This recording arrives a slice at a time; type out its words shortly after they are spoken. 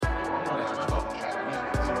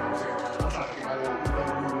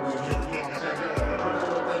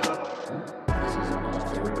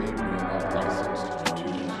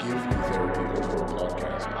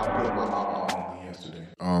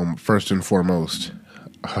first and foremost,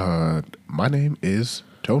 my name is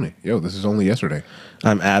Tony. Yo, this is only yesterday.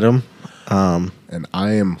 I'm Adam. And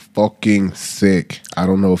I am fucking sick. I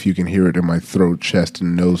don't know if you can hear it in my throat, chest,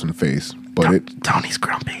 and nose and face, but Tony's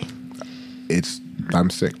grumpy. I'm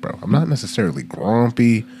sick, bro. I'm not necessarily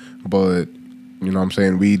grumpy, but you know what I'm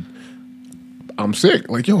saying? I'm sick.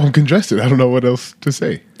 Like, yo, I'm congested. I don't know what else to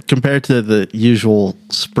say. Compared to the usual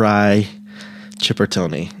spry, chipper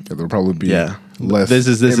Tony. Yeah, there'll probably be less. This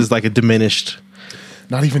is like a diminished.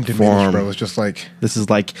 Not even diminished, form. bro. It's just like This is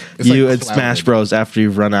like It's you like at clouded. Smash Bros. After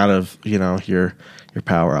you've run out of your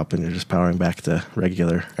power up and you're just powering back to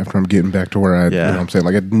regular. after I'm getting back to where I, you know what I'm saying?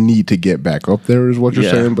 Like, I need to get back up there is what you're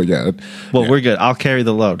Yeah. saying, but yeah. Well, we're good. I'll carry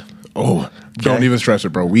the load. Oh, don't Okay. even stress it,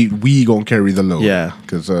 bro. We gonna carry the load. Yeah.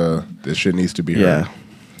 Because this shit needs to be heard. Yeah.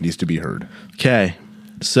 Needs to be heard. Okay.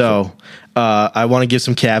 So I want to give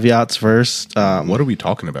some caveats first. What are we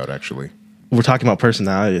talking about, actually? We're talking about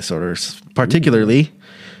personality disorders, particularly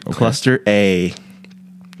cluster A.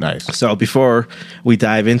 Nice. So before we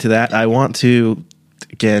dive into that, I want to,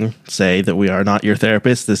 again, say that we are not your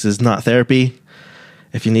therapist. This is not therapy.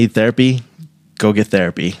 If you need therapy, go get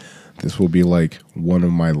therapy. This will be like one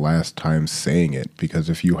of my last times saying it, because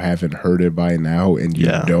if you haven't heard it by now and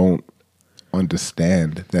you don't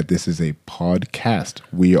understand that this is a podcast,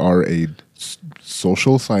 we are a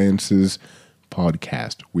social sciences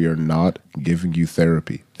podcast. We are not giving you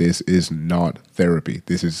therapy. This is not therapy.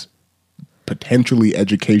 This is potentially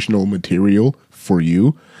educational material for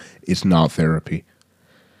you. It's not therapy.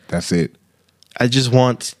 That's it. I just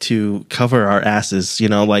want to cover our asses,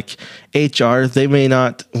 like HR, they may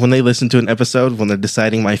not, when they listen to an episode, when they're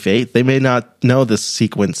deciding my fate, they may not know this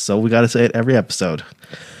sequence. So we got to say it every episode.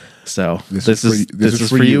 So this is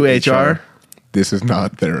for you, HR. This is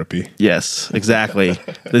not therapy. Yes, exactly.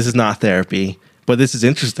 This is not therapy, but this is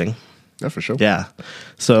interesting. Yeah, for sure. Yeah.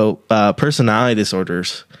 So personality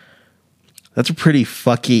disorders, that's a pretty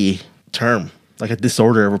fucky term, like a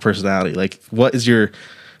disorder of a personality. Like, what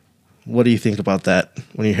do you think about that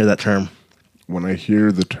when you hear that term? When I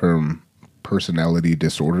hear the term personality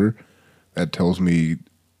disorder, that tells me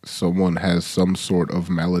someone has some sort of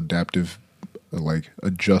maladaptive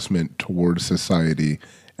adjustment towards society,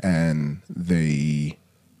 and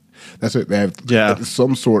that's it. They have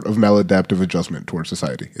some sort of maladaptive adjustment towards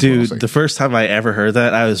society. Dude, the first time I ever heard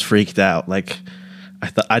that, I was freaked out. Like,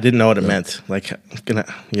 I didn't know what it meant. Like,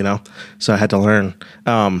 so I had to learn.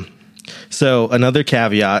 So another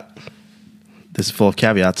caveat, this is full of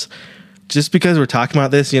caveats. Just because we're talking about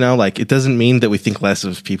this, it doesn't mean that we think less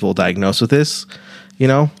of people diagnosed with this,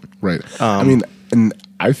 Right. I mean, and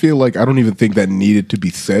I feel like I don't even think that needed to be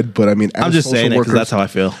said, but I mean, as I'm just saying it because that's how I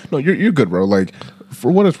feel. No, you're good, bro. Like,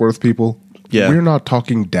 for what it's worth, people, we're not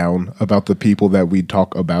talking down about the people that we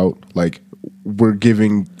talk about. Like, we're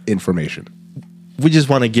giving information. We just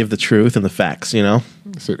want to give the truth and the facts,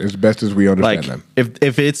 So as best as we understand them.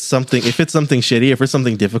 If it's something shitty, if it's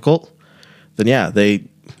something difficult, then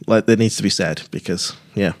that needs to be said because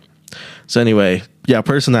So anyway,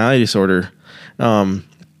 personality disorder.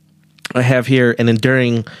 I have here an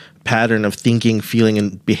enduring pattern of thinking, feeling,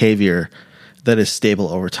 and behavior that is stable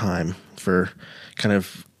over time for kind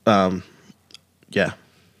of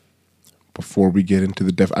Before we get into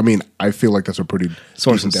the I mean, I feel like that's a pretty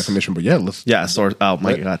decent definition, but let's oh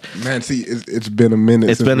my god, man, see, it's been a minute.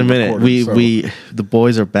 It's been a minute. Recorded, the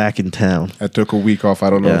boys are back in town. I took a week off. I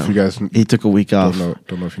don't know if you guys. He took a week off.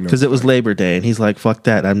 Don't know if you know, because it was Labor Day, and he's like, "Fuck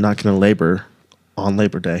that! I'm not going to labor on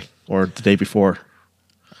Labor Day or the day before."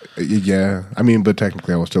 Yeah, I mean, but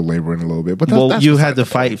technically, I was still laboring a little bit. But that's you had to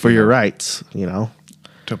fight for your rights,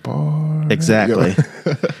 To bar. Exactly.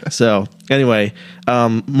 So anyway,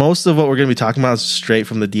 most of what we're going to be talking about is straight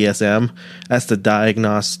from the DSM. That's the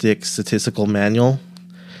Diagnostic Statistical Manual.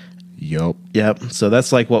 Yep. So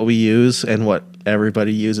that's like what we use and what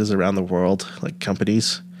everybody uses around the world, like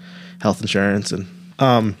companies, health insurance,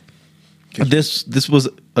 and this was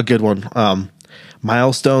a good one.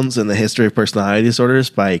 Milestones in the History of Personality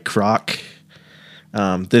Disorders by Kroc.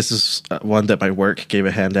 This is one that my work gave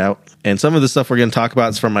a handout. And some of the stuff we're going to talk about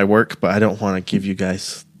is from my work, but I don't want to give you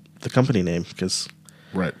guys the company name because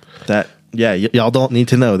y'all don't need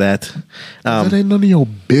to know that. That ain't none of your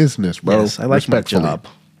business, bro. Yes, I like my job.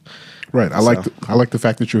 Right. I like the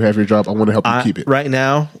fact that you have your job. I want to help you keep it. Right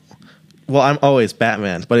now, well, I'm always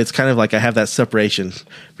Batman, but it's kind of like I have that separation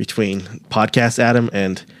between podcast Adam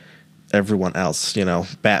and everyone else,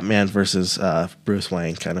 Batman versus Bruce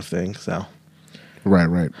Wayne kind of thing. So,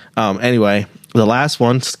 right. Anyway, the last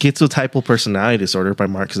one, Schizotypal Personality Disorder by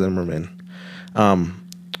Mark Zimmerman.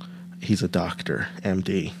 He's a doctor,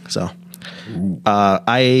 MD. So,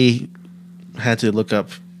 I had to look up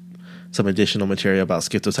some additional material about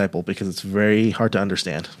schizotypal because it's very hard to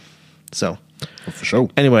understand. So, for sure.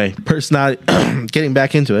 Anyway, personality. Getting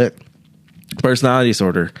back into it, personality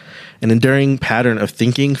disorder, an enduring pattern of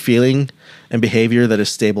thinking, feeling, and behavior that is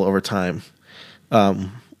stable over time,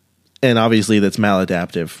 and obviously that's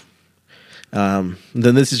maladaptive. Then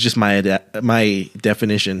this is just my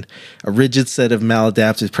definition: a rigid set of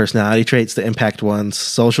maladaptive personality traits that impact one's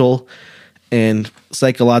social and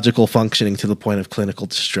psychological functioning to the point of clinical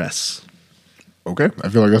distress. Okay, I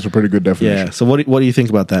feel like that's a pretty good definition. Yeah. So what do you think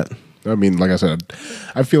about that? I mean, like I said,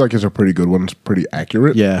 I feel like it's a pretty good one. It's pretty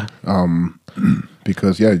accurate. Yeah.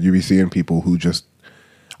 Because you be seeing people who just,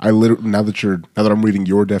 now that I'm reading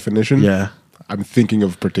your definition, I'm thinking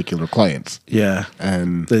of particular clients. Yeah.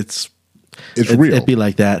 And it's real. It'd be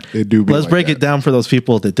like that. Let's break it down for those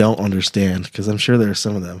people that don't understand, because I'm sure there are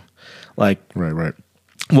some of them. Like, right.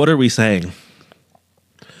 What are we saying?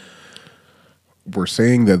 We're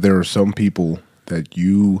saying that there are some people that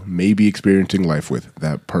you may be experiencing life with,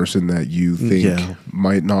 that person that you think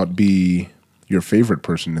might not be your favorite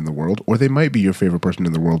person in the world, or they might be your favorite person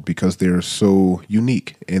in the world because they're so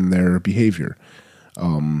unique in their behavior.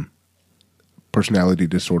 Personality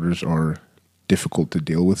disorders are difficult to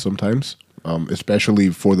deal with sometimes, especially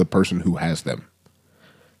for the person who has them.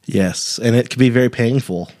 Yes, and it can be very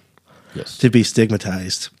painful to be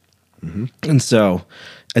stigmatized. Mm-hmm. And so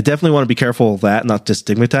I definitely want to be careful of that, not just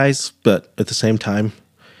stigmatize, but at the same time,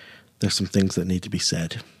 there's some things that need to be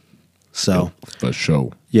said. So, for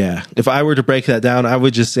sure. Yeah. If I were to break that down, I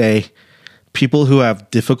would just say people who have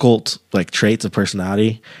difficult traits of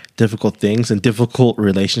personality, difficult things, and difficult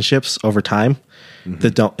relationships over time,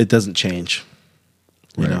 it doesn't change,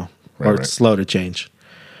 or it's slow to change.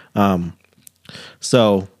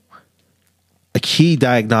 So a key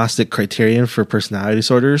diagnostic criterion for personality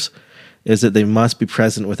disorders is that they must be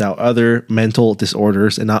present without other mental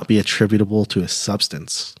disorders and not be attributable to a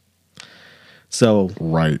substance. So,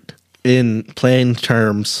 in plain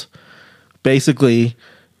terms, basically,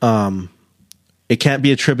 it can't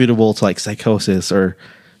be attributable to psychosis or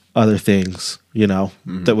other things,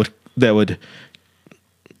 that would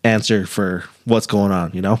answer for what's going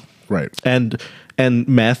on, Right. And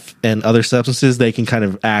meth and other substances, they can kind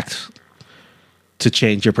of act to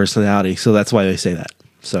change your personality. So that's why they say that.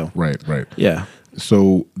 So right. Yeah.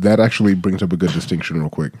 So that actually brings up a good distinction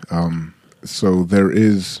real quick. So there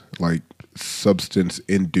is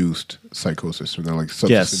substance-induced psychosis, or they're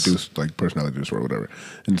substance-induced personality disorder or whatever.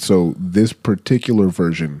 And so this particular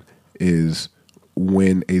version is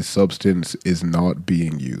when a substance is not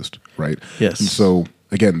being used, right? Yes. And so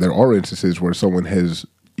again, there are instances where someone has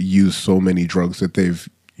used so many drugs that they've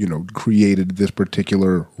created this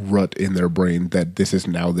particular rut in their brain that this is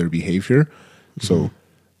now their behavior. So,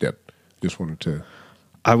 just wanted to.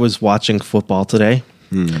 I was watching football today,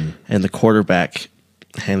 and the quarterback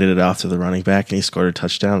handed it off to the running back, and he scored a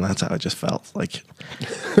touchdown. That's how I just felt.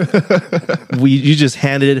 You just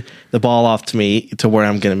handed the ball off to me to where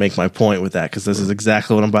I'm going to make my point with that, because this is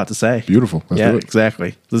exactly what I'm about to say. Beautiful. Let's do it.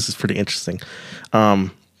 Exactly. This is pretty interesting.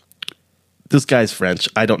 This guy's French.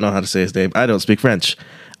 I don't know how to say his name. I don't speak French.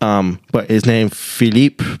 But his name,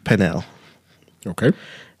 Philippe Penel. Okay.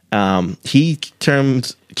 He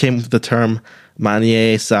came with the term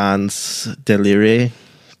manie sans délire,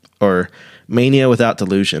 or mania without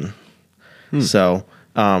delusion. So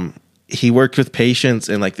he worked with patients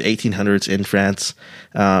in the 1800s in France,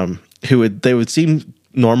 they would seem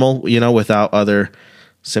normal, without other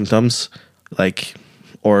symptoms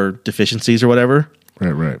or deficiencies or whatever.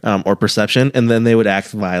 Right. Or perception, and then they would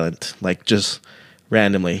act violent, just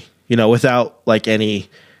randomly, without any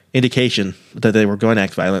indication that they were going to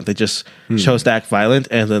act violent. They just chose to act violent,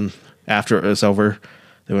 and then after it was over,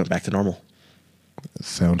 they went back to normal. It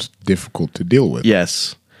sounds difficult to deal with.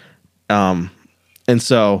 Yes. And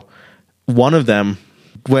so one of them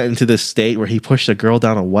went into this state where he pushed a girl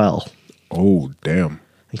down a well. Oh, damn.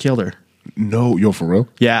 And killed her. No, yo, for real?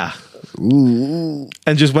 Yeah. Ooh.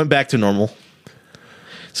 And just went back to normal.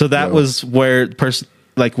 So that was where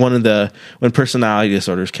when personality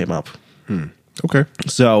disorders came up. Okay.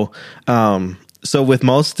 So with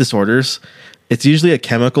most disorders, it's usually a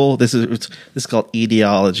chemical. This is called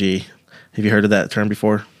etiology. Have you heard of that term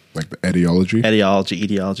before? Like the etiology? Etiology,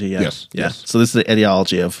 yeah. Yes. So this is the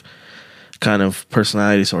etiology of kind of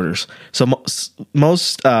personality disorders. So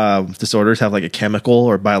most disorders have a chemical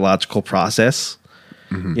or biological process.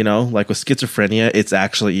 With schizophrenia, it's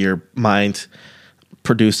actually your mind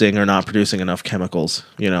producing or not producing enough chemicals,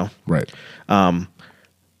 Right. And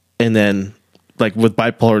then with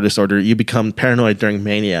bipolar disorder, you become paranoid during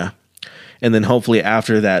mania. And then hopefully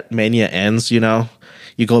after that mania ends, you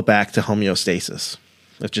go back to homeostasis.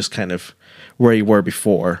 It's just kind of where you were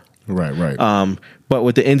before. Right. But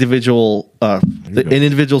with the individuals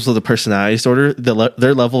with the personality disorder,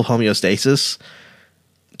 their level of homeostasis,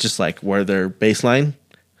 just like where their baseline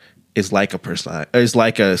is like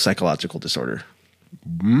a psychological disorder.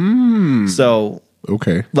 So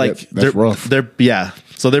okay, like that's rough.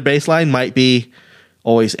 So their baseline might be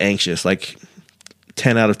always anxious, like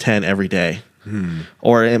 10 out of 10 every day,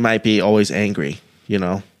 or it might be always angry, you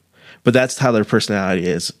know. But that's how their personality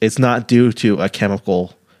is. It's not due to a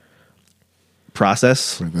chemical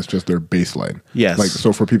process. Right, that's just their baseline. Yes. Like,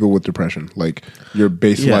 so for people with depression, like your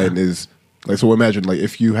baseline is like, so imagine like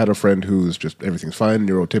if you had a friend who's just everything's fine,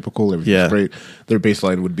 neurotypical, everything's great, their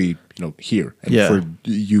baseline would be, you know, here. And for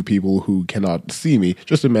you people who cannot see me,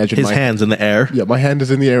 just imagine his hand's in the air. Yeah, my hand is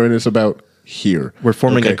in the air and it's about here. We're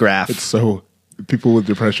forming a graph. So people with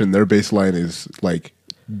depression, their baseline is like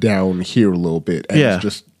down here a little bit. And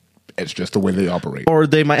it's just the way they operate. Or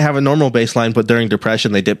they might have a normal baseline, but during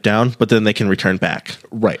depression they dip down, but then they can return back.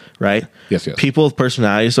 Right. Yes. People with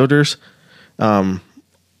personality disorders,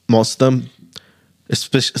 most of them,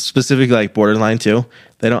 specifically like borderline too,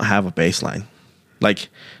 they don't have a baseline. Like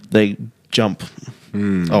they jump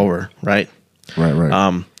over, right?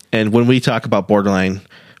 Right. And when we talk about borderline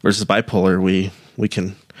versus bipolar, we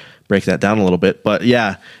can break that down a little bit. But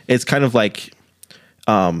yeah, it's kind of like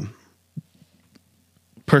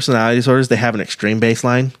personality disorders, they have an extreme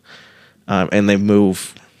baseline, and they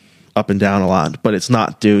move up and down a lot, but it's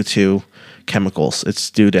not due to chemicals. It's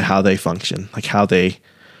due to how they function, like how they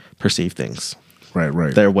perceive things.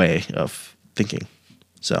 Right. Their way of thinking.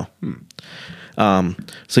 So,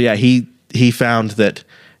 he found that,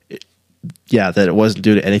 that it wasn't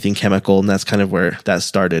due to anything chemical, and that's kind of where that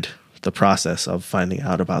started the process of finding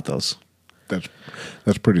out about those.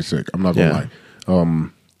 That's pretty sick. I'm not gonna lie.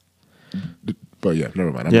 But yeah,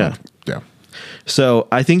 never mind. So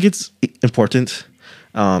I think it's important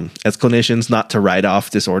as clinicians not to write off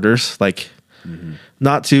disorders, like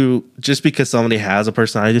not to, just because somebody has a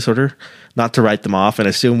personality disorder, not to write them off and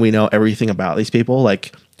assume we know everything about these people.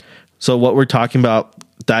 Like, so what we're talking about,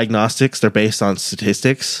 diagnostics, they're based on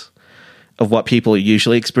statistics of what people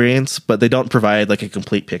usually experience, but they don't provide like a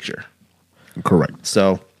complete picture. Correct.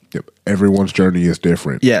 So everyone's journey is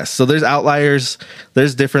different. Yes. So there's outliers,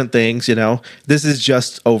 there's different things, you know. This is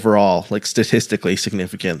just overall, like statistically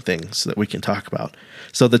significant things that we can talk about.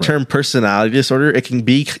 So the term personality disorder, it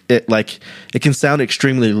can sound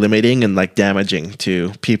extremely limiting and like damaging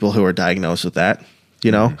to people who are diagnosed with that,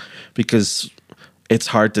 you know, because it's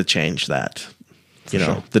hard to change that, you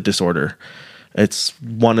know, the disorder. It's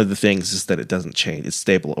one of the things is that it doesn't change. It's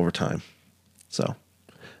stable over time. So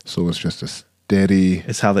it's just a steady.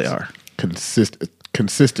 It's how they are.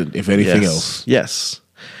 Consistent, if anything else. Yes.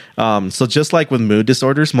 So just like with mood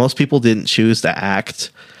disorders, most people didn't choose to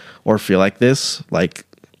act or feel like this. Like,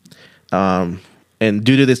 and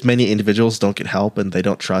due to this, many individuals don't get help and they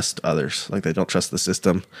don't trust others. Like they don't trust the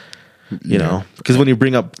system, you know, because when you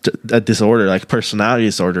bring up a disorder like personality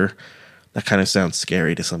disorder, that kind of sounds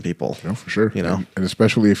scary to some people. No, for sure. You know, and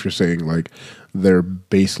especially if you're saying like their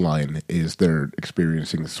baseline is they're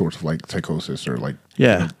experiencing sort of like psychosis or like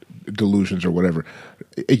delusions or whatever.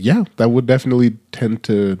 Yeah, that would definitely tend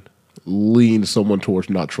to lean someone towards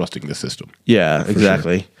not trusting the system. Yeah,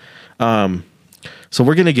 exactly. Sure. So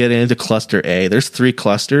we're going to get into cluster A. There's 3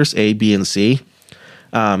 clusters, A, B, and C.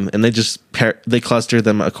 And they just they cluster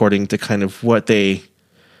them according to kind of what they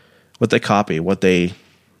copy,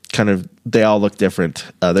 they all look different.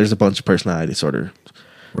 There's a bunch of personality disorder.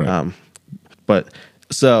 Right. But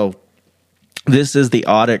so this is the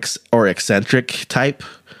odd or eccentric type,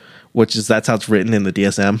 that's how it's written in the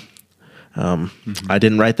DSM. I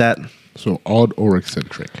didn't write that. So odd or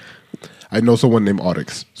eccentric. I know someone named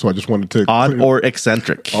Audix, so I just wanted to... Odd or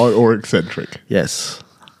eccentric. Odd or eccentric. Yes.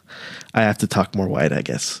 I have to talk more white, I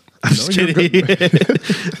guess. I'm just kidding.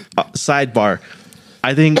 Sidebar.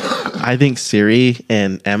 I think Siri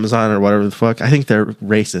and Amazon or whatever the fuck, I think they're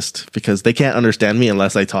racist because they can't understand me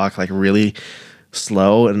unless I talk like really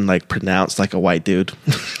slow and like pronounce like a white dude.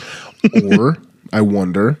 Or I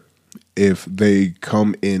wonder if they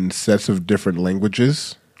come in sets of different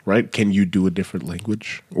languages, right? Can you do a different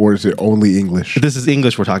language? Or is it only English? This is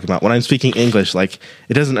English we're talking about. When I'm speaking English, like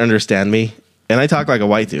it doesn't understand me. And I talk like a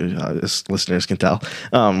white dude, as listeners can tell.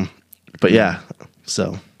 But yeah,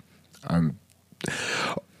 so.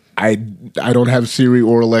 I don't have Siri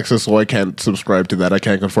or Alexa, so I can't subscribe to that. I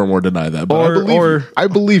can't confirm or deny that. But I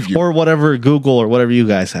believe you. Or whatever Google or whatever you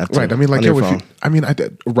guys have. Right. I mean, like,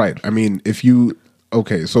 right. I mean, if you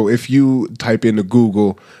type into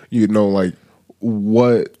Google, you know, like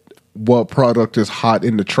what product is hot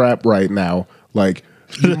in the trap right now, like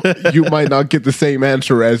you might not get the same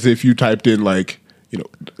answer as if you typed in like,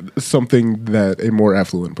 something that a more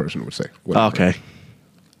affluent person would say. Whatever. Okay.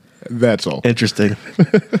 That's all. Interesting.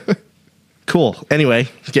 Cool. Anyway,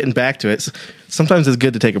 getting back to it. Sometimes it's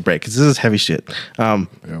good to take a break because this is heavy shit. Yeah,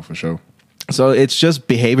 for sure. So it's just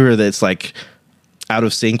behavior that's like out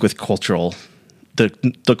of sync with the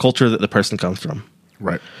culture that the person comes from.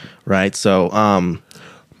 Right. Right. So,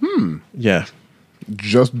 yeah.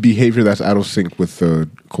 Just behavior that's out of sync with the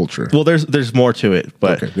culture. Well, there's more to it,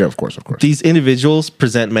 but okay. Yeah, of course. These individuals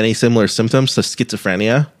present many similar symptoms to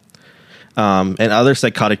schizophrenia, and other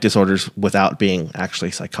psychotic disorders without being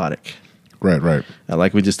actually psychotic. Right.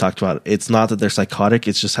 Like we just talked about, it's not that they're psychotic;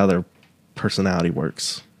 it's just how their personality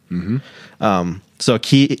works. Mm-hmm. So a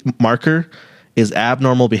key marker is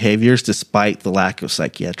abnormal behaviors despite the lack of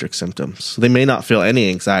psychiatric symptoms. So they may not feel any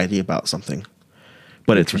anxiety about something,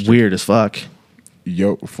 but it's weird as fuck.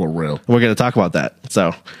 Yo, for real. We're going to talk about that.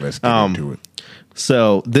 So let's get into it.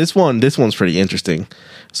 So this one's pretty interesting.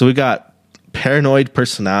 So we got paranoid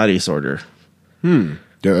personality disorder. Yeah,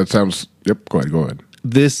 that sounds. Yep. Go ahead.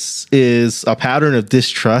 This is a pattern of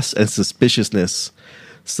distrust and suspiciousness,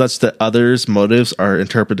 such that others' motives are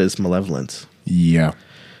interpreted as malevolent. Yeah.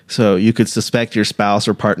 So you could suspect your spouse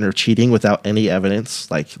or partner of cheating without any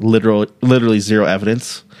evidence, like literally zero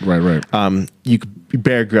evidence. Right. You could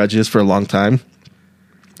bear grudges for a long time.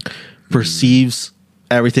 Perceives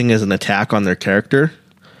everything as an attack on their character.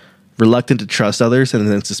 Reluctant to trust others, and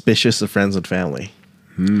then suspicious of friends and family.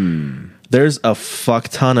 There's a fuck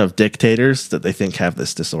ton of dictators that they think have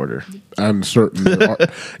this disorder. I'm certain there are.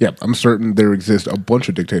 Yeah, I'm certain there exist a bunch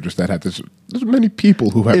of dictators that have this. There's many people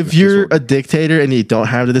who have. If you're a dictator and you don't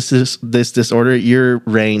have this disorder, your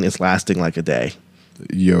reign is lasting like a day.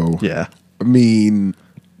 Yo. Yeah. I mean,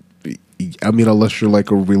 unless you're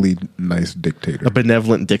like a really nice dictator, a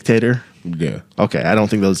benevolent dictator. Yeah. Okay, I don't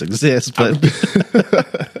think those exist, but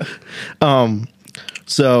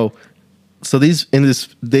So these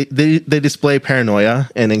they display paranoia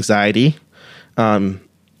and anxiety,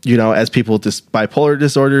 as people with bipolar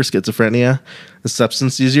disorder, schizophrenia, and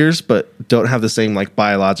substance users, but don't have the same like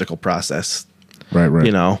biological process. Right.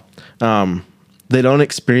 They don't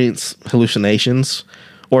experience hallucinations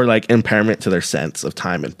or like impairment to their sense of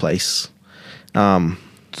time and place. So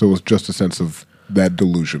it's just a sense of that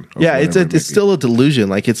delusion. Yeah, it's still a delusion.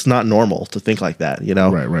 Like it's not normal to think like that,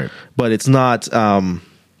 Right. But it's not.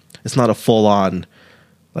 It's not a full-on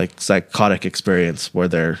like psychotic experience where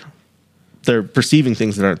they're perceiving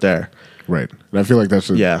things that aren't there. Right. And I feel like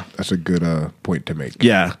that's a good point to make.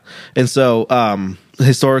 Yeah. And so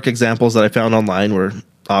historic examples that I found online were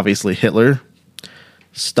obviously Hitler,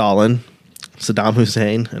 Stalin, Saddam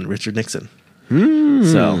Hussein, and Richard Nixon.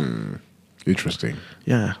 So interesting.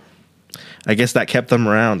 Yeah. I guess that kept them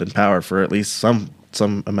around in power for at least some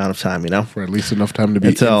amount of time, For at least enough time to be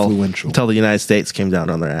influential. Until the United States came down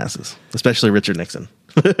on their asses, especially Richard Nixon.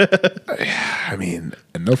 I mean,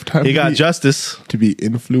 enough time. He got justice. To be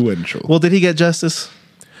influential. Well, did he get justice?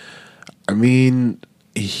 I mean,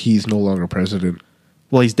 he's no longer president.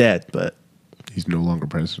 Well, he's dead, but... He's no longer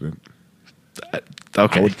president.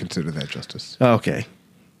 Okay. I would consider that justice. Okay.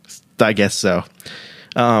 I guess so.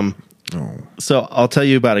 So I'll tell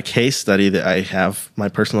you about a case study that I have, my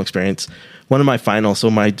personal experience. One of my finals,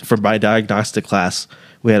 for my diagnostic class,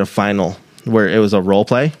 we had a final where it was a role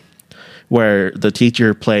play where the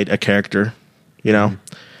teacher played a character,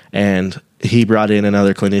 and he brought in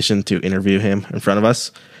another clinician to interview him in front of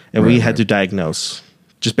us, and we had to diagnose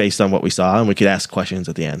just based on what we saw, and we could ask questions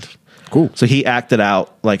at the end. Cool. So he acted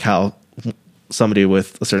out like how somebody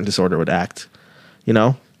with a certain disorder would act,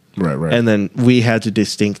 Right. And then we had to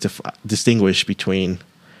distinguish between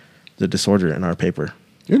the disorder in our paper.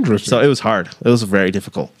 Interesting. So it was hard. It was very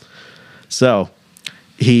difficult. So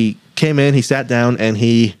he came in, he sat down, and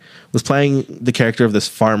he was playing the character of this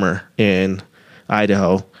farmer in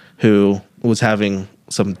Idaho who was having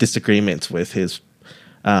some disagreements with his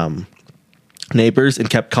neighbors and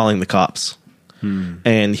kept calling the cops.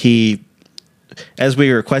 And as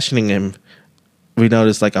we were questioning him, we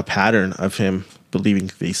noticed like a pattern of him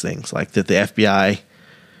believing these things, like that the FBI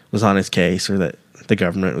was on his case or that the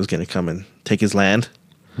government was going to come and take his land.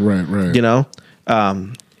 Right.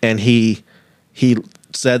 And he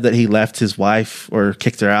said that he left his wife or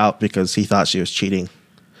kicked her out because he thought she was cheating.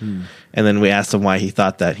 And then we asked him why he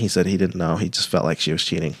thought that. He said he didn't know. He just felt like she was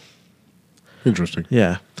cheating. Interesting.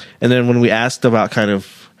 Yeah. And then when we asked about kind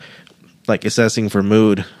of like assessing for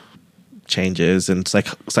mood changes and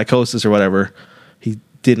psychosis or whatever, he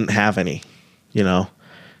didn't have any,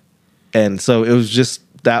 And so it was just,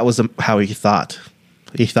 that was how he thought.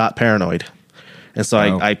 He thought paranoid. And so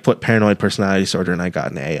I put paranoid personality disorder, and I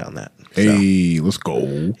got an A on that. Hey, let's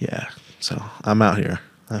go. Yeah. So I'm out here.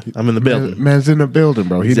 I'm in the building. Man's in the building,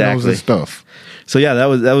 bro. He knows his stuff. So yeah,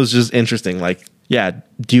 that was just interesting. Like, yeah,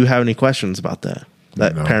 do you have any questions about that?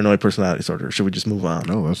 That paranoid personality disorder? Or should we just move on?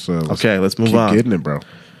 No, let's move on. Getting it, bro.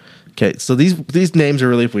 Okay, so these names are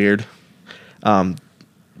really weird.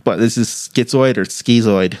 But this is schizoid or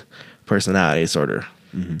schizoid personality disorder.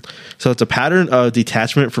 Mm-hmm. So it's a pattern of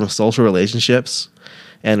detachment from social relationships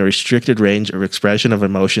and a restricted range of expression of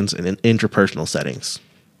emotions in interpersonal settings.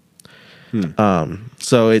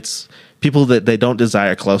 So it's people that they don't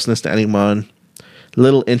desire closeness to anyone,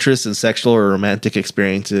 little interest in sexual or romantic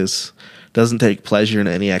experiences, doesn't take pleasure in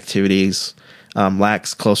any activities,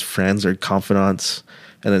 lacks close friends or confidants,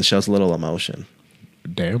 and then shows little emotion.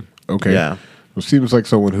 Damn. Okay. Yeah. Well, seems like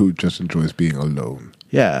someone who just enjoys being alone.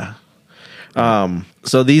 Yeah.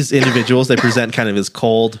 So these individuals, they present kind of as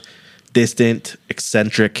cold, distant,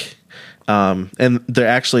 eccentric, and they're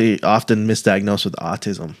actually often misdiagnosed with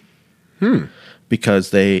autism.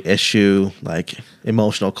 Because they eschew like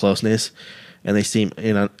emotional closeness, and they seem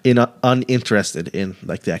uninterested in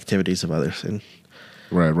like the activities of others, and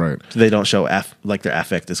right. They don't show like their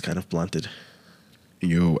affect is kind of blunted.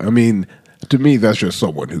 I mean, to me, that's just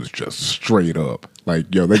someone who's just straight up.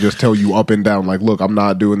 Like, they just tell you up and down, like, look, I'm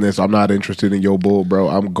not doing this. I'm not interested in your bull, bro.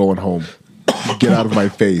 I'm going home. Get out of my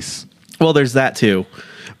face. Well, there's that too.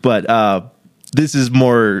 But this is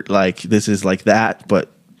more like, like that,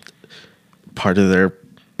 but part of their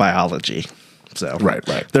biology. So right.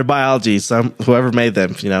 Their biology, whoever made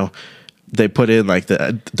them, they put in like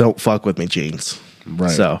the don't fuck with me genes.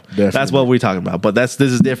 Right. So definitely. That's what we're talking about. But this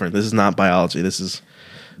is different. This is not biology. This is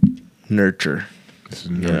nurture. This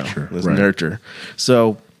is nurture. This is nurture.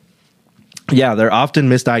 So yeah, they're often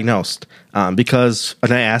misdiagnosed because,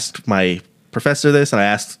 and I asked my professor this, and I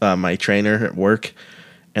asked my trainer at work,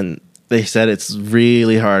 and they said it's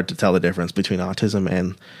really hard to tell the difference between autism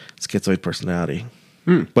and schizoid personality.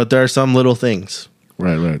 But there are some little things.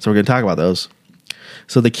 Right. So we're going to talk about those.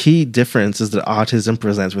 So the key difference is that autism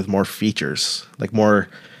presents with more features, like more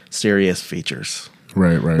serious features.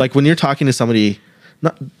 Right. Like when you're talking to somebody,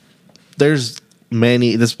 there's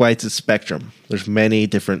many, that's why it's a spectrum. There's many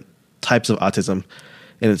different types of autism,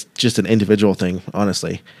 and it's just an individual thing,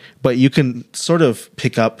 honestly. But you can sort of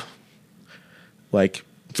pick up, like,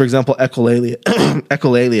 for example, echolalia.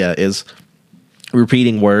 Echolalia is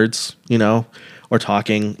repeating words, or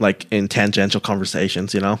talking like in tangential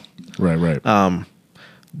conversations, Right.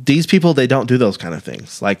 These people, they don't do those kind of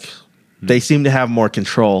things. Like, they seem to have more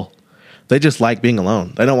control. They just like being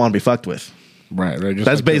alone. They don't want to be fucked with. Right. Just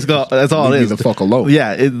that's basically that's all it is. Leave me the fuck alone.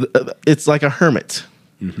 Yeah, it's like a hermit,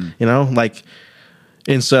 like,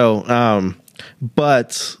 and so,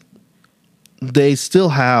 but they still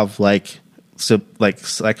have like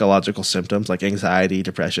psychological symptoms like anxiety,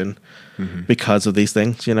 depression, because of these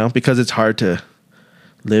things. Because it's hard to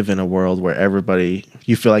live in a world where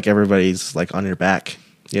you feel like everybody's like on your back.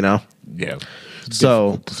 Yeah.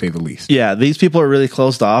 So, to say the least. Yeah, these people are really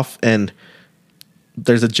closed off, and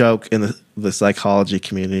there's a joke in the psychology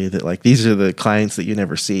community that like these are the clients that you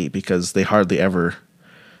never see because they hardly ever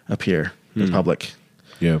appear in public.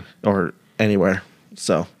 Yeah. Or anywhere.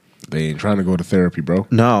 So they ain't trying to go to therapy, bro.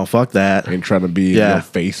 No, fuck that. They ain't trying to be in your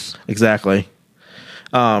face. Exactly.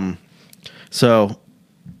 So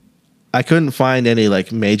I couldn't find any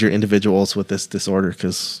like major individuals with this disorder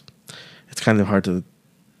because it's kind of hard to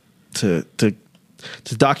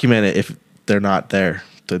document it if they're not there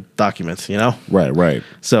to document, Right.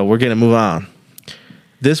 So we're gonna move on.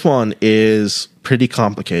 This one is pretty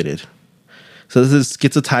complicated. So this is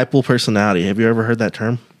schizotypal personality. Have you ever heard that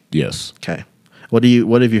term? Yes. Okay. What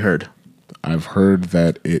have you heard? I've heard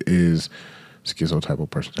that it is schizotypal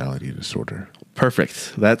personality disorder.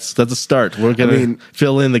 Perfect. That's a start. We're gonna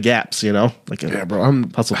fill in the gaps, like yeah, bro. I'm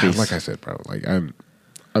puzzle piece. Like I said, bro. Like I'm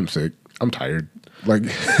sick. I'm tired. Like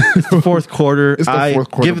it's the fourth quarter. It's the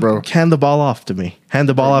fourth quarter, bro. Hand the ball off to me. Hand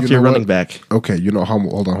the ball off to your running back. Okay,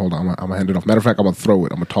 hold on. I'm gonna hand it off. Matter of fact, I'm gonna throw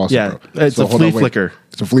it. I'm gonna toss it, bro. It's a flea flicker.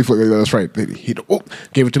 It's a flea flicker. That's right. He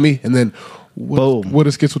gave it to me, and then boom. What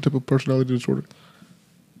is schizotypal personality disorder?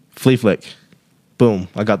 Flea flick. Boom.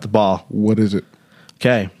 I got the ball. What is it?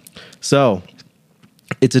 Okay. So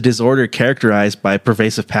it's a disorder characterized by a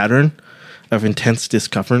pervasive pattern of intense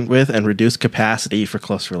discomfort with and reduced capacity for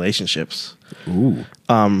close relationships. Ooh.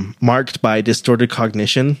 Marked by distorted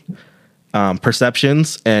cognition,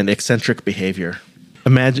 perceptions, and eccentric behavior.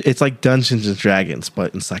 Imagine it's like Dungeons and Dragons,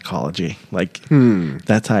 but in psychology. Like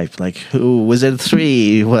that type. Like, who was it?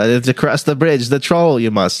 3? Well, to cross the bridge, the troll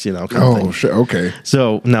you must, kind of thing. Shit. Okay.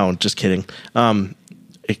 So no, just kidding.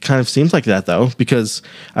 it kind of seems like that though, because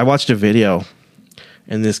I watched a video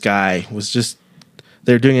and this guy was just,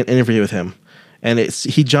 they're doing an interview with him, and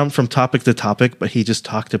he jumped from topic to topic, but he just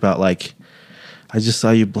talked about like, I just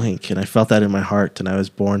saw you blink and I felt that in my heart, and I was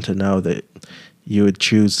born to know that you would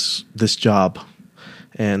choose this job,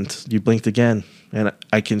 and you blinked again, and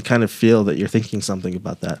I can kind of feel that you're thinking something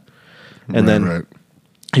about that. And then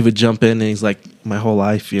he would jump in and he's like, my whole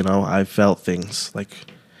life, you know, I've felt things like,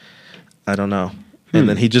 I don't know. And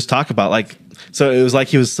then he just talk about like, so it was like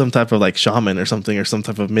he was some type of like shaman or something, or some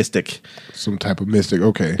type of mystic. Some type of mystic.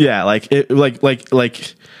 Okay. Yeah. Like it,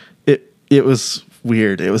 it was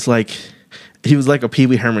weird. It was like, he was like a Pee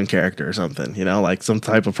Wee Herman character or something, you know, like some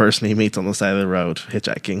type of person he meets on the side of the road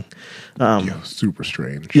hitchhiking. Super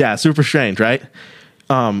strange. Yeah. Super strange. Right.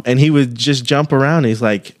 And he would just jump around. He's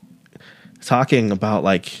like talking about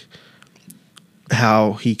like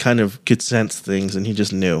how he kind of could sense things and he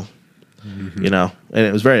just knew. You know, and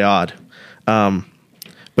it was very odd. But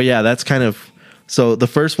yeah, that's kind of, so the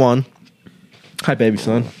first one, hi baby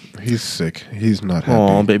son. He's sick. He's not happy.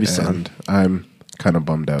 Oh, baby son. I'm kind of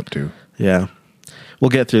bummed out too. Yeah. We'll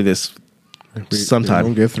get through this sometime.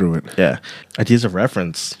 We'll get through it. Yeah. Ideas of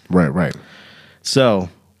reference. Right. So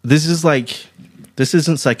this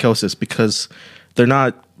isn't psychosis, because they're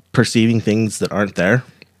not perceiving things that aren't there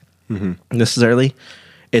necessarily.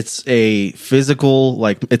 It's a physical,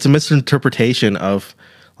 like, it's a misinterpretation of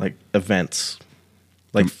like events,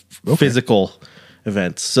 like physical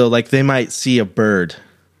events. So like they might see a bird,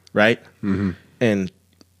 right? And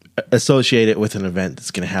associate it with an event that's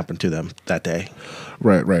going to happen to them that day.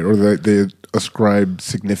 Right. Or they ascribe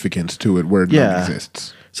significance to it where none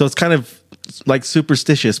exists. So it's kind of like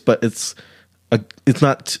superstitious, but it's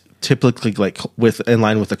not typically like in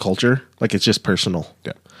line with the culture. Like it's just personal.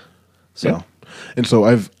 Yeah. So. Yeah. And so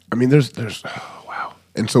there's wow.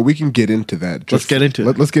 And so we can get into that. Let's get into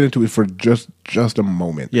it. Let's get into it for just a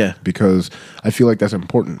moment. Yeah. Because I feel like that's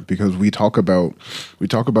important, because we talk about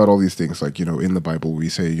all these things, like, you know, in the Bible we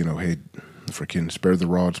say, you know, hey, freaking spare the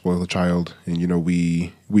rod, spoil the child. And, you know,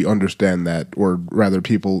 we understand that, or rather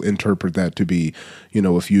people interpret that to be, you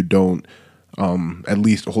know, if you don't at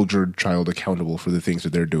least hold your child accountable for the things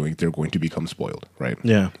that they're doing, they're going to become spoiled, right?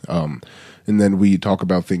 Yeah. And then we talk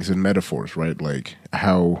about things in metaphors, right? Like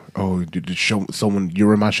how, did show someone,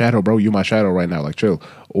 you're in my shadow, bro. You're my shadow right now. Like, chill.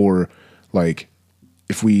 Or like,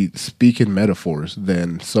 if we speak in metaphors,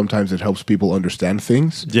 then sometimes it helps people understand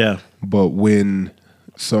things. Yeah. But when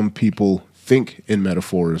some people think in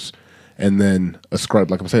metaphors and then ascribe,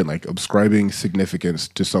 like I'm saying, like ascribing significance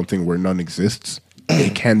to something where none exists,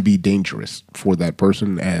 it can be dangerous for that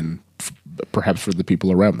person and perhaps for the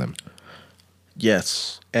people around them.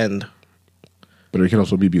 Yes. But it can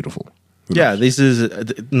also be beautiful. Yeah, this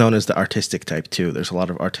is known as the artistic type too. There's a lot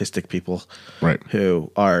of artistic people, right,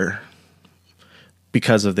 who are,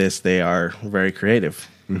 because of this, they are very creative.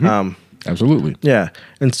 Absolutely. Yeah.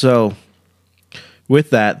 And so with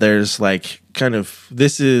that, there's like kind of,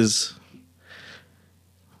 it's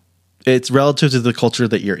relative to the culture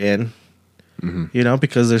that you're in, you know,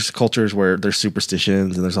 because there's cultures where there's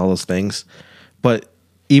superstitions and there's all those things. But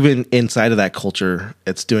even inside of that culture,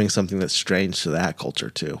 it's doing something that's strange to that culture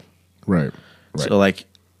too. Right. So like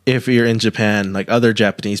if you're in Japan, like other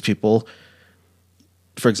Japanese people,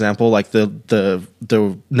 for example, like the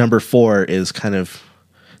number 4 is kind of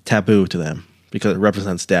taboo to them because it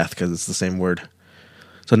represents death, because it's the same word.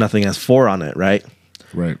 So nothing has 4 on it, right?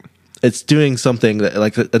 Right. It's doing something that,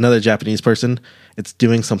 like another Japanese person, it's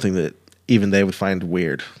doing something that even they would find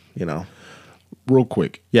weird, you know? Real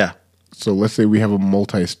quick. Yeah. So let's say we have a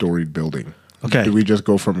multi-storied building. Okay. Do we just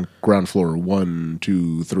go from ground floor 1,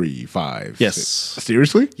 2, 3, 5? Yes. 6?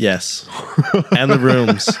 Seriously? Yes. And the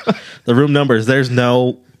rooms. The room numbers. There's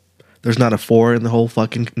not a 4 in the whole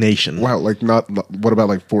fucking nation. Wow. Like what about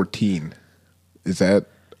like 14? Is that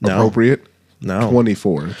appropriate? No.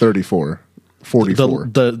 24, 34, 44.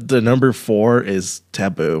 The number 4 is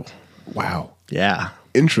taboo. Wow. Yeah.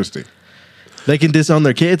 Interesting. They can disown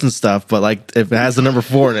their kids and stuff, but like if it has the number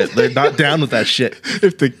 4 in it, they're not down with that shit.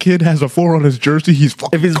 If the kid has a 4 on his jersey, he's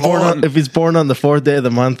fucking gone. If he's born on the 4th day of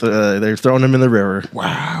the month, they're throwing him in the river.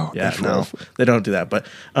 Wow. Yeah, no, they don't do that. But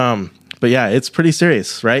yeah, it's pretty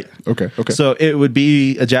serious, right? Okay. So it would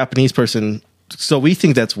be a Japanese person. So we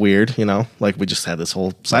think that's weird, you know, like we just had this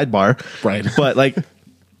whole sidebar, right? But like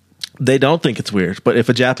they don't think it's weird. But if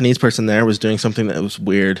a Japanese person there was doing something that was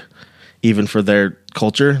weird, even for their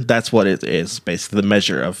culture, that's what it is, basically the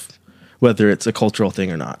measure of whether it's a cultural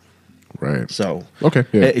thing or not. Right. So okay,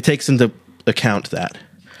 yeah. it takes into account that.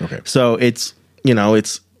 Okay. So it's, you know,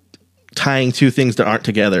 it's tying two things that aren't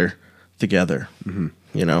together,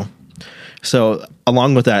 you know. So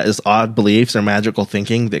along with that is odd beliefs or magical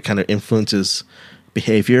thinking that kind of influences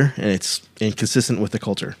behavior, and it's inconsistent with the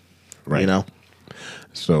culture. Right. You know?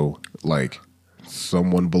 So like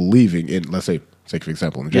someone believing in, let's say for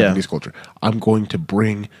example, in the Japanese culture, I'm going to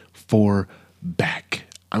bring 4 back.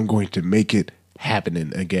 I'm going to make it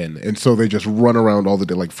happening again. And so they just run around all the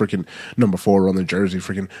day like freaking number 4 on the jersey,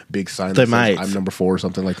 freaking big sign that says I'm number 4 or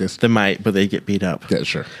something like this. They might, but they get beat up. Yeah,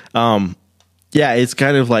 sure. Yeah, it's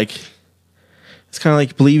kind of like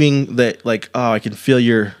believing that like, oh, I can feel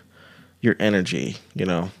your energy, you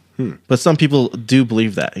know. But some people do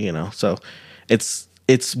believe that, you know. So it's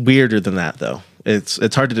weirder than that though.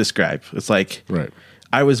 It's hard to describe. It's like, right.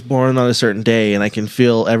 I was born on a certain day, and I can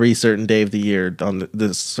feel every certain day of the year on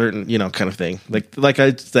this certain, you know, kind of thing. Like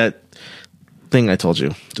that thing I told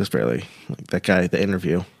you just barely, like that guy, the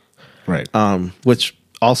interview, right? Which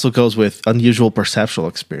also goes with unusual perceptual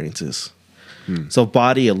experiences. So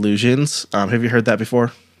body illusions. Have you heard that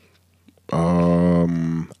before? I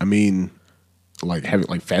mean, like having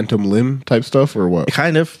like phantom limb type stuff, or what?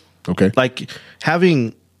 Kind of. Okay. Like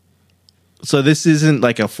having. So this isn't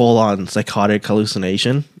like a full-on psychotic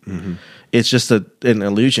hallucination. Mm-hmm. It's just an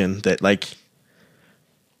illusion that like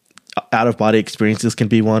out-of-body experiences can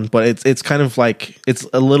be one, but it's kind of like it's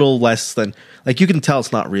a little less than like you can tell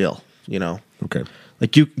it's not real, you know. Okay.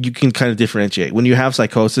 Like you can kind of differentiate when you have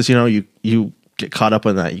psychosis. You know, you get caught up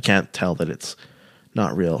in that. You can't tell that it's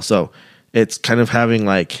not real. So it's kind of having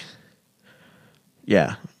like,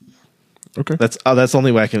 yeah. Okay. That's the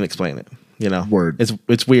only way I can explain it. You know, Word.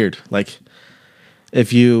 It's weird. Like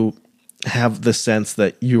if you have the sense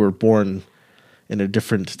that you were born in a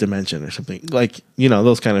different dimension or something, like, you know,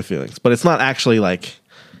 those kind of feelings, but it's not actually like,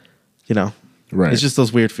 you know, right. It's just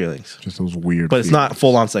those weird feelings, just those weird, but it's not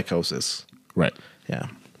full on psychosis. Right. Yeah.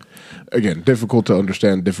 Again, difficult to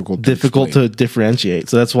understand, difficult to differentiate.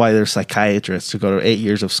 So that's why there's psychiatrists who go to 8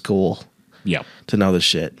 years of school. Yeah. To know this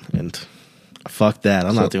shit, and fuck that.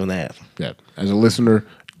 I'm not doing that. Yeah. As a listener,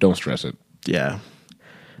 don't stress it. Yeah.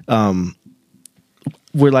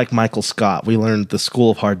 We're like Michael Scott. We learned the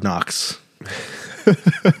School of Hard Knocks.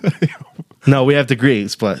 No, we have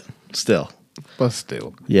degrees, but still.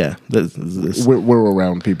 Yeah. We're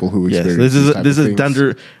around people who experience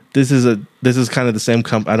this is kind of the same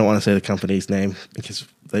I don't want to say the company's name because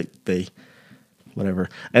they whatever.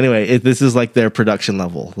 Anyway, this is like their production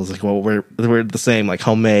level. It was like, well, we're the same, like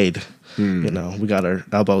homemade. You know, we got our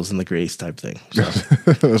elbows in the grease type thing. So.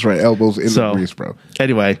 That's right, elbows in the grease, bro.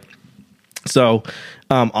 Anyway, so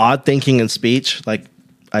odd thinking and speech, like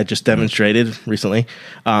I just demonstrated recently,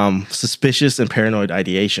 suspicious and paranoid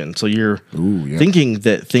ideation. So you're thinking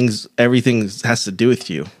that everything has to do with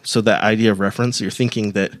you. So that idea of reference, you're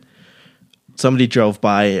thinking that somebody drove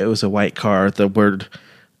by, it was a white car, the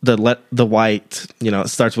white, you know, it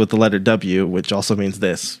starts with the letter W, which also means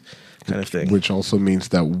this kind of thing. Which also means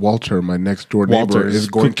that Walter, my next door neighbor, is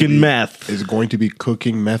going to be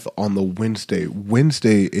cooking meth on the Wednesday.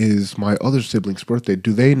 Wednesday is my other sibling's birthday.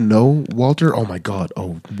 Do they know Walter? Oh my god!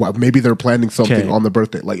 Oh, wow. Maybe they're planning something on the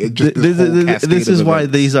birthday. Like it just this is why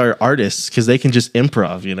these are artists, because they can just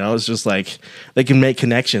improv. You know, it's just like they can make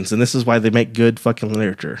connections, and this is why they make good fucking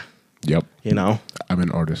literature. Yep. You know, I'm an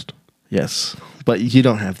artist. Yes, but you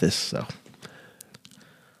don't have this, so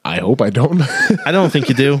I hope I don't. I don't think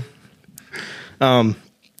you do.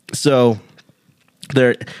 So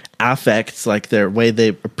their affects, like their way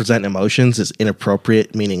they present emotions, is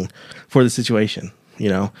inappropriate, meaning for the situation, you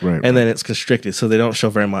know? Right. And then it's constricted, so they don't show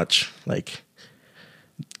very much. Like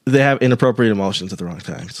they have inappropriate emotions at the wrong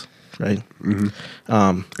times, right?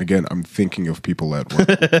 Mm-hmm. Again, I'm thinking of people at work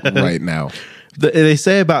right now. They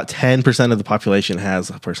say about 10% of the population has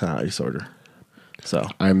a personality disorder. So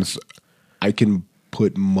I can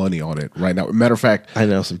put money on it right now. Matter of fact, I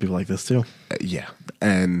know some people like this too. Yeah,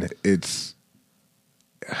 and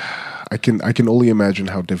I can only imagine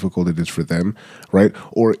how difficult it is for them, right?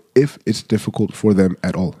 Or if it's difficult for them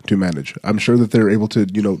at all to manage. I'm sure that they're able to,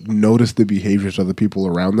 you know, notice the behaviors of the people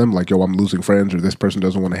around them, like, yo, I'm losing friends, or this person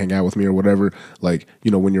doesn't want to hang out with me, or whatever. Like,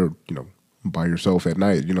 you know, when you're, you know, by yourself at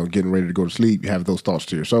night, you know, getting ready to go to sleep, you have those thoughts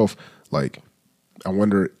to yourself. Like, I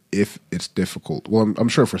wonder if it's difficult. Well, I'm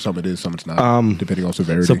sure for some it is, some it's not, depending on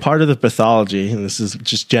severity. So part of the pathology, and this is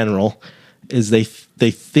just general, is they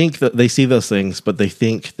think that they see those things, but they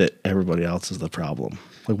think that everybody else is the problem.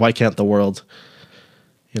 Like, why can't the world,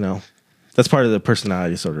 you know, that's part of the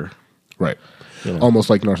personality disorder. Right. You know? Almost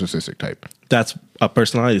like narcissistic type. That's a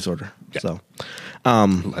personality disorder. Yeah. So,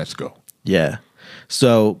 let's go. Yeah.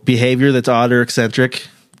 So behavior that's odd or eccentric,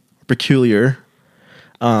 peculiar.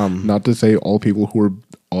 Not to say all people who are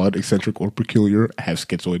odd, eccentric, or peculiar have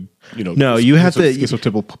schizoid. No, you have to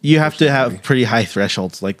schizotypal. You have to have pretty high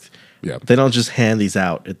thresholds. Like, yeah, they don't just hand these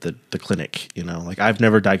out at the clinic. Like, I've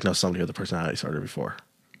never diagnosed somebody with a personality disorder before.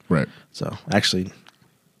 Right. So actually,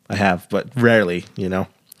 I have, but rarely.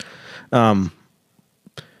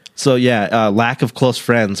 So yeah, lack of close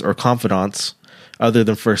friends or confidants other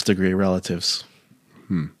than first degree relatives.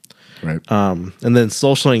 Right. And then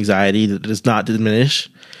social anxiety that does not diminish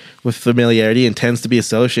with familiarity and tends to be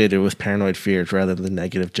associated with paranoid fears rather than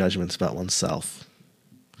negative judgments about oneself.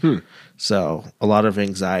 So a lot of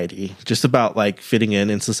anxiety just about like fitting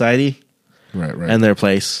in society. Right. And their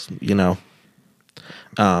place,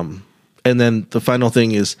 and then the final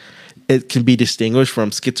thing is it can be distinguished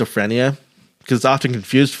from schizophrenia because it's often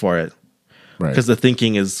confused for it. Right. Because the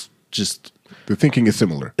thinking is just... The thinking is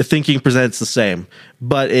similar. The thinking presents the same,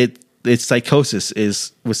 but its psychosis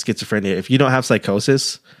is with schizophrenia. If you don't have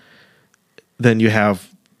psychosis, then you have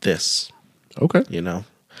this. Okay.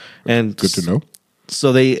 And good to know.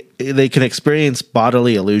 So they can experience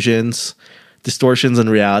bodily illusions, distortions in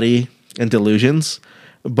reality, and delusions,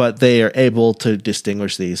 but they are able to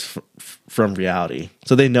distinguish these from reality.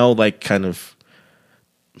 So they know like kind of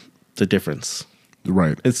the difference.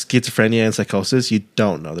 Right. It's schizophrenia and psychosis. You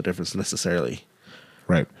don't know the difference necessarily.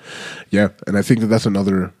 Right. Yeah. And I think that's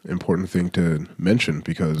another important thing to mention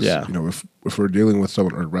because, if we're dealing with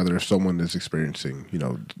someone, or rather if someone is experiencing,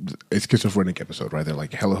 a schizophrenic episode, right? They're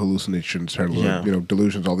like hella hallucinations,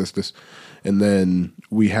 delusions, all this. And then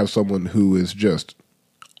we have someone who is just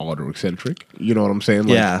odd or eccentric. You know what I'm saying?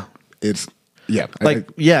 Like, it's... Yeah.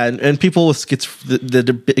 And people with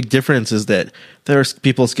the big difference is that there are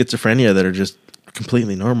people with schizophrenia that are just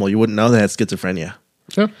completely normal. You wouldn't know they had schizophrenia.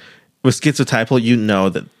 Yeah. With schizotypal, you know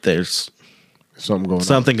that there's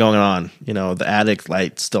something going on. The addict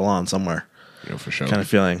light's still on somewhere. For sure. Kind of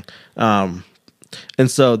feeling. And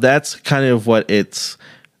so that's kind of what it's...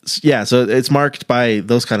 Yeah, so it's marked by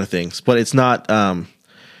those kind of things. But it's not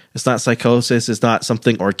psychosis. It's not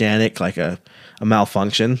something organic like a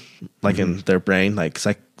malfunction like in their brain. Like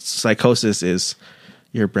psychosis is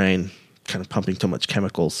your brain kind of pumping too much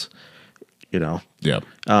chemicals, Yeah.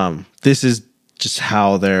 This is just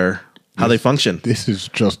how they function. This is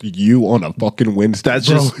just you on a fucking Wednesday.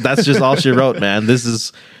 That's just all she wrote, man. This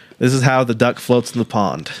is how the duck floats in the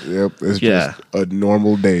pond. Yep. It's just a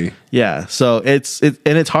normal day. Yeah. So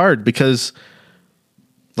it's hard because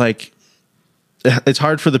like it's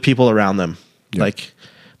hard for the people around them. Yep. Like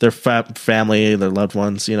their family, their loved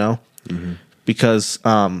ones, because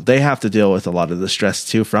they have to deal with a lot of the stress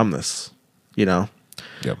too from this, Yep.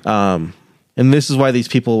 And this is why these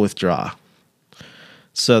people withdraw.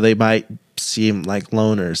 So they might seem like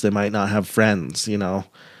loners. They might not have friends,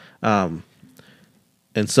 And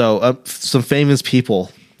so some famous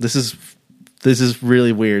people. This is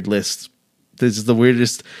really weird list. This is the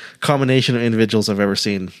weirdest combination of individuals I've ever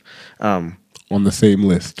seen. On the same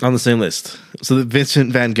list. So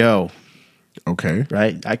Vincent van Gogh. Okay.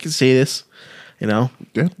 Right? I can see this, Yeah.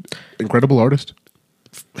 Incredible artist.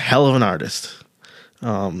 Hell of an artist.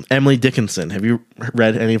 Emily Dickinson. Have you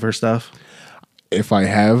read any of her stuff? If I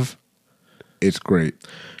have, it's great.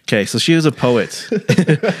 Okay, so she was a poet.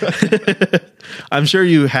 I'm sure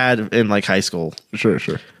you had in like high school. Sure.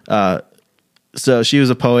 So she was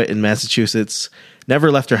a poet in Massachusetts.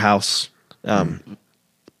 Never left her house.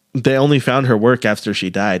 They only found her work after she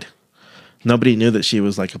died. Nobody knew that she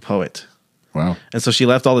was like a poet. Wow. And so she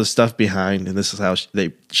left all this stuff behind, and this is how she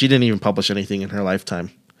didn't even publish anything in her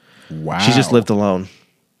lifetime. Wow. She just lived alone.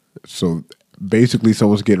 So basically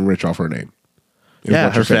someone's getting rich off her name.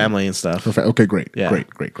 Yeah, her family and stuff. Okay, great. Yeah.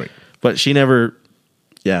 Great. But she never...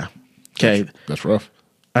 Yeah. Okay. That's rough.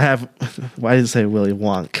 I have... Why did it say Willy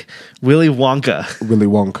Wonka? Willy Wonka. Willy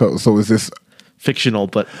Wonka. So is this... Fictional,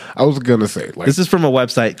 but... I was going to say... this is from a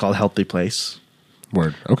website called Healthy Place.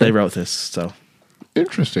 Word. Okay. They wrote this, so...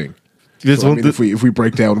 Interesting. So, if we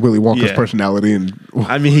break down Willy Wonka's personality and...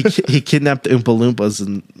 he kidnapped the Oompa Loompas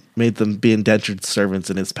and made them be indentured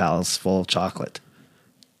servants in his palace full of chocolate.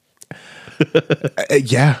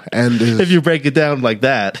 Yeah, and... if you break it down like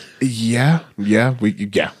that. Yeah,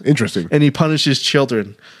 interesting. And he punishes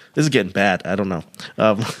children. This is getting bad. I don't know.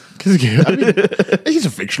 He's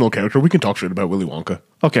a fictional character. We can talk shit about Willy Wonka.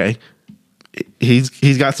 Okay.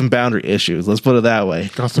 He's got some boundary issues. Let's put it that way.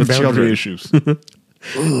 Got some boundary issues.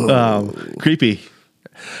 Creepy.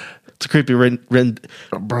 It's a creepy.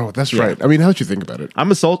 Bro, that's right. I mean, how'd you think about it?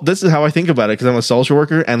 This is how I think about it because I'm a social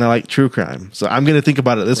worker and I like true crime. So I'm going to think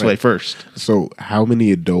about it this way first. So how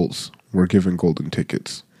many adults were given golden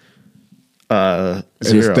tickets? 0.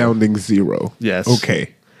 An astounding 0. Yes.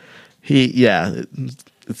 Okay.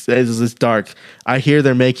 It's It's dark. I hear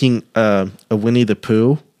they're making a Winnie the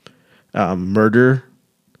Pooh murder,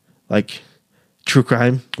 like true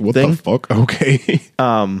crime what thing. the fuck? Okay.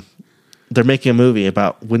 They're making a movie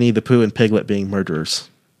about Winnie the Pooh and Piglet being murderers.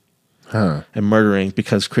 Huh. And murdering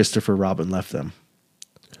because Christopher Robin left them.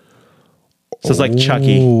 So it's like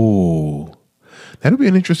Chucky. Oh, that'd be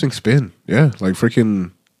an interesting spin. Yeah, like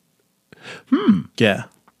freaking. Yeah.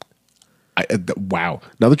 Wow.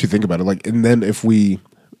 Now that you think about it, like, and then if we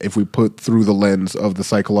put through the lens of the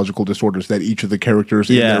psychological disorders that each of the characters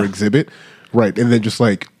in there exhibit, right, and then just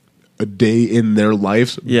like a day in their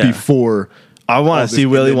lives before. I want to see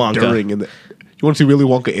Willy Wonka. You want to see Willy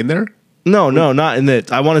Wonka in there? No, not in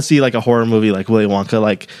it. I want to see like a horror movie like Willy Wonka,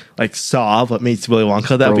 like Saw, but meets Willy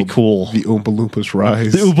Wonka. That'd be cool. The Oompa Loompas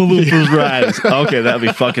rise. The Oompa Loompas rise. Okay, that'd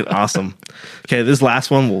be fucking awesome. Okay, this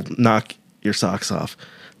last one will knock your socks off.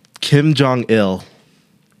 Kim Jong-il.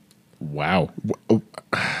 Wow.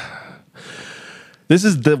 This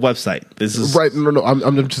is the website. This is right. No.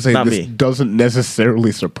 I'm just saying this doesn't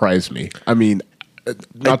necessarily surprise me. I mean,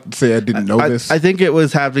 not to say I didn't know this. I think it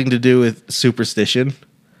was having to do with superstition.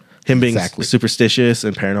 Him being superstitious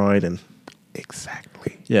and paranoid and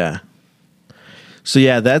exactly. Yeah. So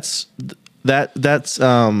yeah, that's that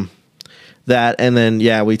and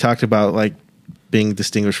then we talked about like being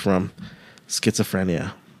distinguished from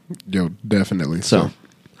schizophrenia. Yo, definitely. So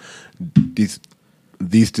these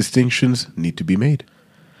distinctions need to be made.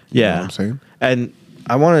 Yeah. You know what I'm saying? And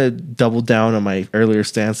I want to double down on my earlier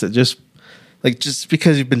stance that just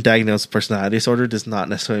because you've been diagnosed with personality disorder does not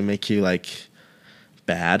necessarily make you like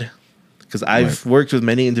bad, because I've worked with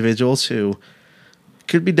many individuals who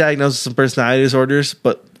could be diagnosed with some personality disorders,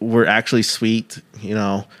 but were actually sweet,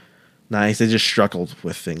 nice. They just struggled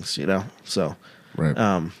with things, So, right.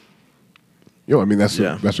 I mean that's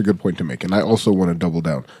a good point to make, and I also want to double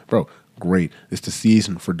down, bro. Great, it's the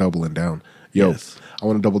season for doubling down. Yo, yes. I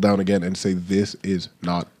want to double down again and say this is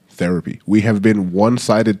not therapy. We have been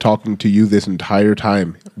one-sided talking to you this entire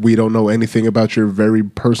time. We don't know anything about your very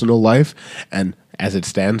personal life, and as it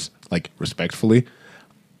stands, like respectfully,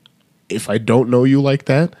 if I don't know you like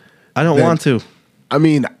that, I don't want to. I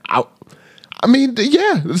mean,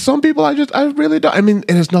 yeah. Some people, I really don't. I mean,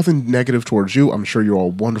 it has nothing negative towards you. I'm sure you're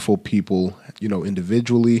all wonderful people,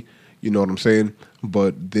 individually. You know what I'm saying?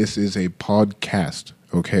 But this is a podcast,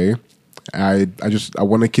 okay? I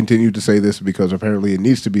want to continue to say this because apparently it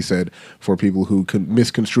needs to be said for people who can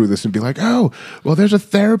misconstrue this and be like, oh, well, there's a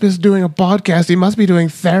therapist doing a podcast. He must be doing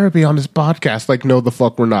therapy on his podcast. Like, no, the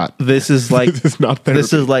fuck we're not. This is like this is not therapy.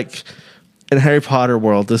 This is like in Harry Potter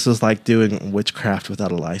world. This is like doing witchcraft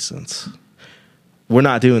without a license. We're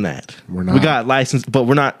not doing that. We're not. We got license, but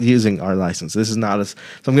we're not using our license. This is not us.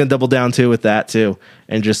 So I'm going to double down too with that too,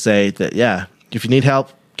 and just say that if you need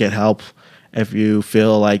help, get help. If you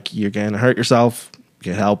feel like you're going to hurt yourself,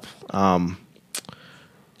 get help.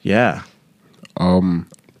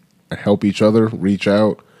 Help each other, reach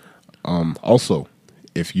out. Also,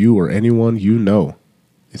 if you or anyone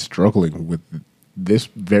is struggling with this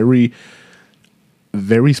very,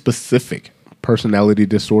 very specific personality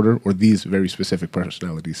disorder or these very specific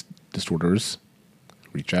personality disorders,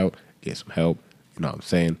 reach out, get some help. You know what I'm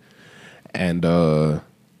saying? And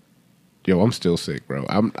I'm still sick, bro.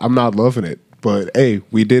 I'm not loving it, but hey,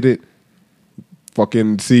 we did it.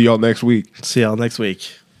 Fucking see y'all next week.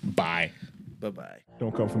 Bye. Bye-bye.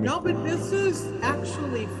 Don't come for me. No, but this is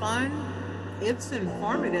actually fun. It's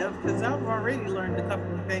informative because I've already learned a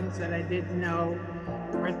couple of things that I didn't know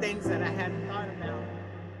or things that I hadn't thought about.